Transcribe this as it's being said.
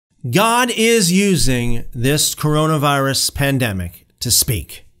God is using this coronavirus pandemic to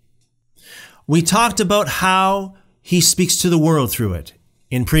speak. We talked about how he speaks to the world through it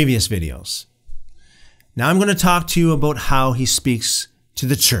in previous videos. Now I'm going to talk to you about how he speaks to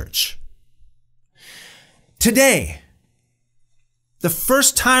the church. Today, the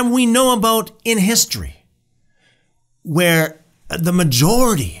first time we know about in history where the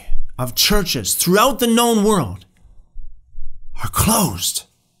majority of churches throughout the known world are closed.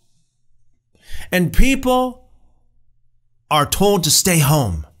 And people are told to stay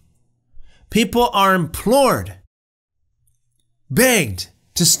home. People are implored, begged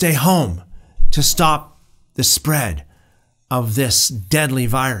to stay home to stop the spread of this deadly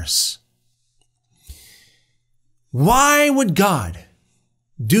virus. Why would God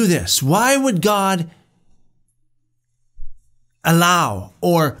do this? Why would God allow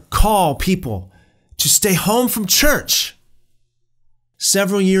or call people to stay home from church?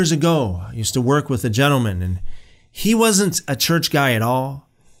 Several years ago, I used to work with a gentleman, and he wasn't a church guy at all.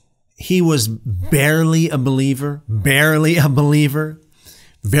 He was barely a believer, very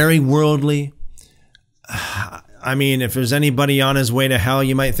worldly. I mean, if there's anybody on his way to hell,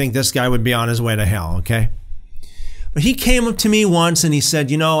 you might think this guy would be on his way to hell, okay? But he came up to me once and he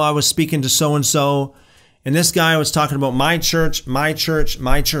said, I was speaking to so-and-so, and this guy was talking about my church. And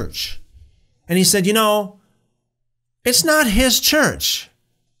he said, it's not his church.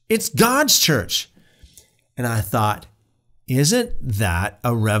 It's God's church. And I thought, isn't that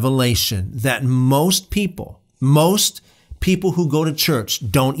a revelation that most people who go to church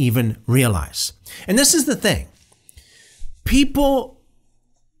don't even realize? And this is the thing. People,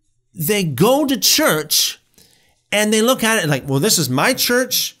 they go to church and they look at it like, well, this is my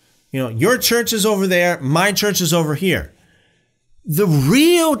church. Your church is over there. My church is over here. The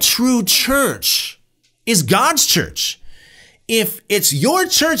real true church is God's church. If it's your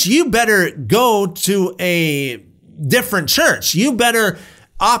church, you better go to a different church. You better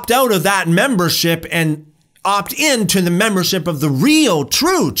opt out of that membership and opt into the membership of the real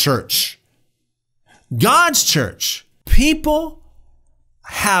true church. God's church. People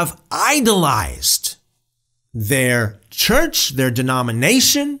have idolized their church, their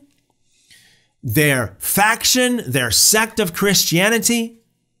denomination, their faction, their sect of Christianity.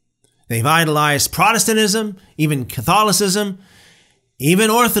 They've idolized Protestantism, even Catholicism, even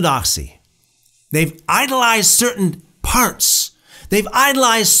Orthodoxy. They've idolized certain parts. They've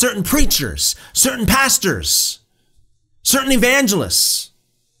idolized certain preachers, certain pastors, certain evangelists.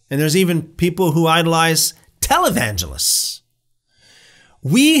 And there's even people who idolize televangelists.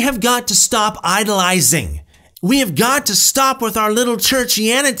 We have got to stop idolizing. We have got to stop with our little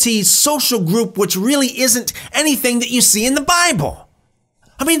churchianity social group, which really isn't anything that you see in the Bible.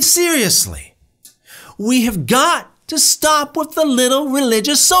 I mean, seriously. We have got to stop with the little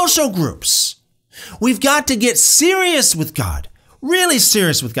religious social groups. We've got to get serious with God, really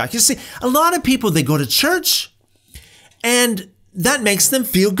serious with God. You see, a lot of people, they go to church and that makes them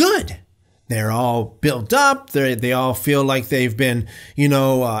feel good. They're all built up. They all feel like they've been,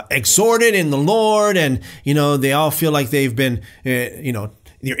 exhorted in the Lord. And, they all feel like they've been, their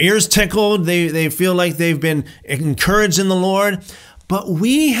ears tickled. They feel like they've been encouraged in the Lord. But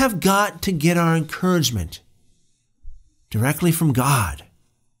we have got to get our encouragement directly from God,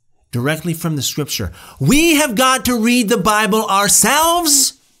 directly from the scripture. We have got to read the Bible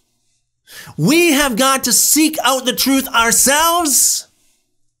ourselves. We have got to seek out the truth ourselves.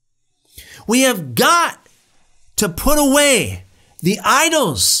 We have got to put away the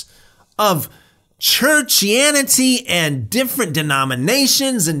idols of churchianity and different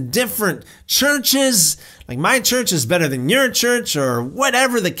denominations and different churches. Like my church is better than your church or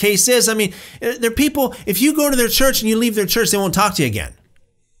whatever the case is. I mean, there are people, if you go to their church and you leave their church, they won't talk to you again.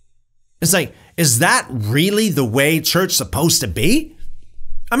 It's like, is that really the way church is supposed to be?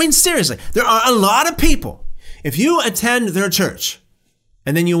 I mean, seriously, there are a lot of people, if you attend their church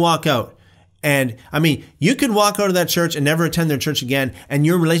and then you walk out, and I mean, you could walk out of that church and never attend their church again, and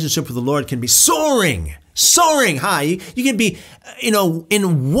your relationship with the Lord can be soaring high. You can be, in a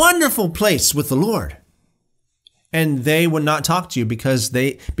wonderful place with the Lord. And they would not talk to you because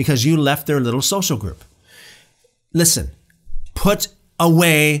you left their little social group. Listen, put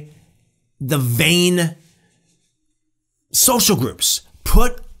away the vain social groups.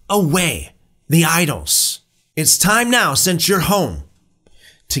 Put away the idols. It's time now, since you're home,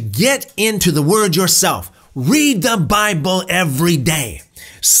 to get into the Word yourself. Read the Bible every day.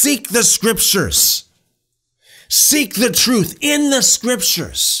 Seek the Scriptures. Seek the truth in the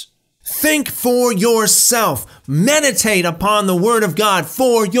Scriptures. Think for yourself. Meditate upon the Word of God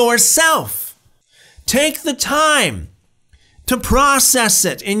for yourself. Take the time to process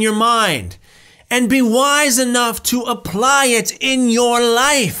it in your mind, and be wise enough to apply it in your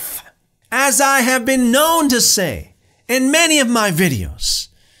life. As I have been known to say in many of my videos,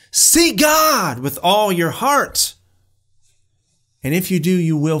 seek God with all your heart. And if you do,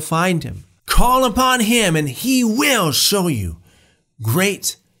 you will find him. Call upon him and he will show you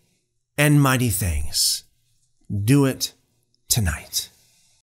great and mighty things. Do it tonight.